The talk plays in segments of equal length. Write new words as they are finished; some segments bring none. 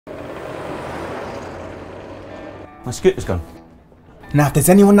My scooter's gone. Now, if there's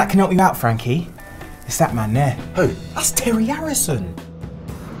anyone that can help you out, Frankie, it's that man there. Who? That's Terry Harrison.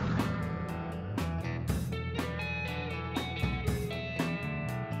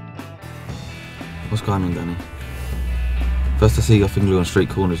 What's going on, Danny? First I see you off in glue on street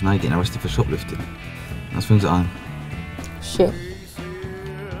corners, now you're getting arrested for shoplifting. How's things at home? Shit.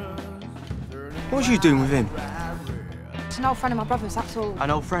 What was you doing with him? It's an old friend of my brother's, that's all.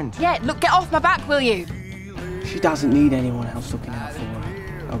 An old friend? Yeah, look, get off my back, will you? She doesn't need anyone else looking out for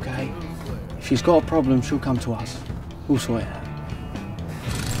her, okay? If she's got a problem, she'll come to us. We'll sort it out.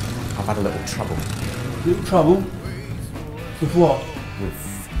 I've had a little trouble. Little trouble? With what?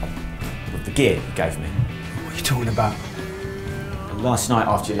 With the gear you gave me. What are you talking about? Last night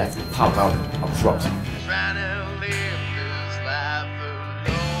after you left the pub, I was robbed.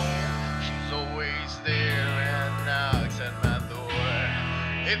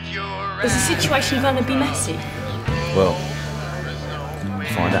 Is the situation going to be messy? Well,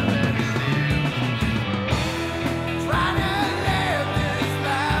 find out.